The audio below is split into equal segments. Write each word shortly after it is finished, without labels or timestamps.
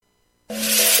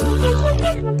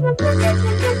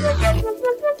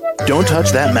Don't touch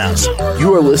that mouse.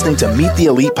 You are listening to Meet the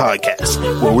Elite Podcast,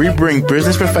 where we bring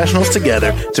business professionals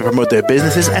together to promote their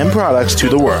businesses and products to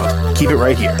the world. Keep it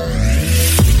right here.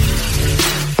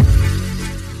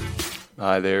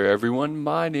 Hi there, everyone.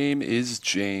 My name is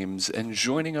James, and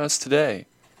joining us today,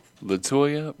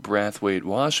 Latoya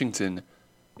Brathwaite-Washington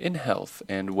in Health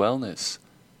and Wellness.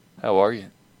 How are you?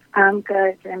 I'm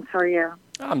good, James. How are you?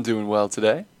 I'm doing well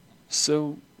today.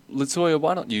 So, Latoya,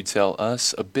 why don't you tell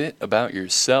us a bit about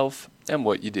yourself and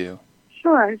what you do?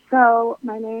 Sure. So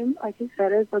my name, like you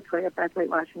said, is Latoya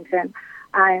Brathwaite-Washington.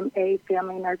 I'm a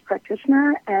family nurse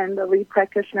practitioner and the lead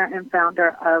practitioner and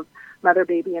founder of Mother,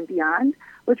 Baby, and Beyond,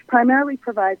 which primarily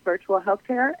provides virtual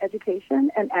healthcare,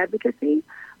 education, and advocacy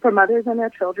for mothers and their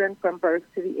children from birth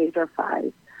to the age of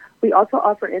 5. We also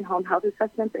offer in-home health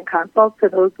assessments and consults to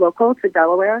those local to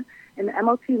Delaware in the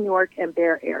MLT, Newark, and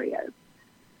Bear areas.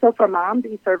 So for mom,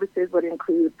 these services would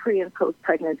include pre- and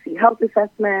post-pregnancy health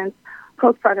assessments,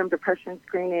 postpartum depression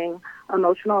screening,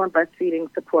 emotional and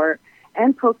breastfeeding support,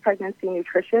 and post-pregnancy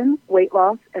nutrition, weight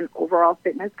loss, and overall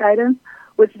fitness guidance,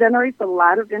 which generates a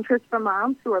lot of interest from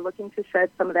moms who are looking to shed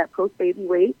some of that post-baby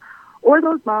weight, or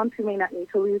those moms who may not need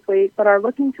to lose weight but are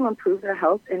looking to improve their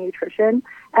health and nutrition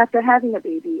after having a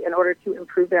baby in order to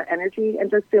improve their energy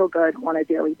and just feel good on a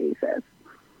daily basis.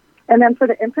 And then for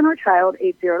the infant or child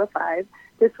age 0 to 5,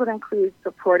 this would include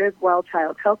supportive well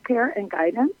child health care and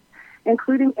guidance,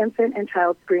 including infant and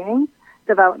child screenings,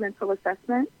 developmental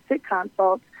assessment, fit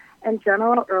consults, and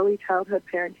general early childhood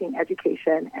parenting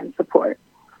education and support.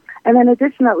 And then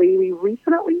additionally, we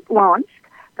recently launched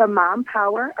the Mom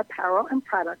Power apparel and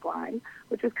product line,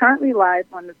 which is currently live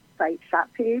on the site shop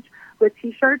page with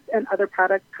T-shirts and other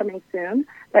products coming soon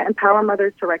that empower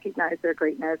mothers to recognize their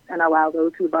greatness and allow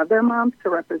those who love their moms to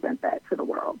represent that to the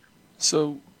world.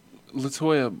 So,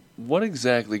 Latoya, what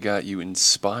exactly got you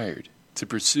inspired to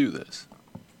pursue this?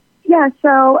 Yeah,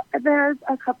 so there's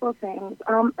a couple of things.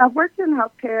 I've worked in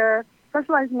healthcare,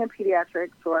 specializing in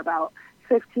pediatrics for about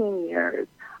 15 years.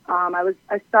 I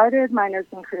started my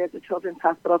nursing career at the Children's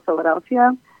Hospital of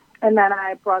Philadelphia, and then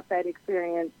I brought that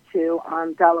experience to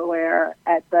Delaware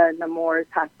at the Nemours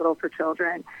Hospital for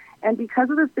Children. And because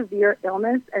of the severe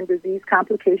illness and disease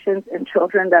complications in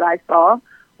children that I saw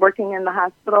working in the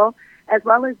hospital, as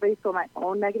well as based on my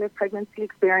own negative pregnancy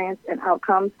experience and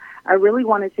outcomes, I really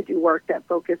wanted to do work that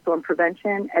focused on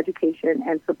prevention, education,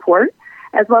 and support,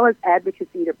 as well as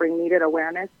advocacy to bring needed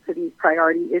awareness to these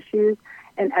priority issues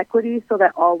and equity so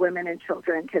that all women and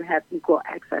children can have equal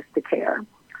access to care.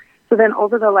 So then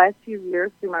over the last few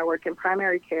years, through my work in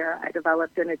primary care, I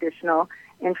developed an additional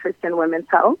interest in women's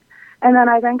health. And then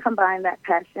I combined that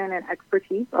passion and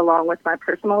expertise along with my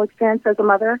personal experience as a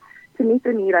mother to meet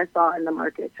the need I saw in the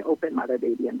market to open Mother,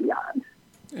 Baby, and Beyond.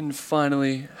 And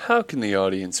finally, how can the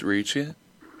audience reach you?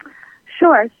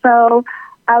 Sure. So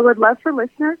I would love for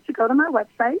listeners to go to my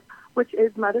website, which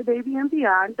is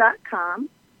motherbabyandbeyond.com.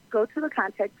 Go to the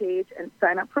contact page and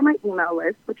sign up for my email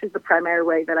list, which is the primary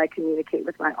way that I communicate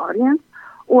with my audience.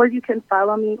 Or you can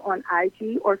follow me on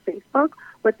IG or Facebook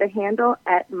with the handle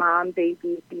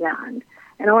 @MomBabyBeyond.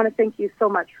 And I want to thank you so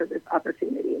much for this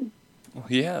opportunity. Well,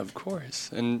 yeah, of course.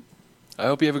 And I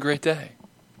hope you have a great day.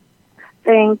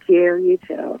 Thank you. You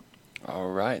too.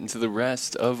 All right. And to the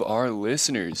rest of our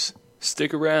listeners,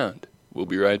 stick around. We'll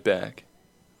be right back.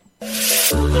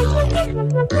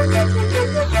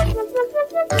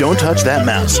 Don't touch that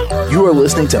mouse. You are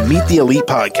listening to Meet the Elite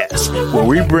Podcast, where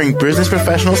we bring business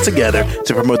professionals together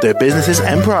to promote their businesses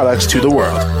and products to the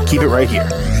world. Keep it right here.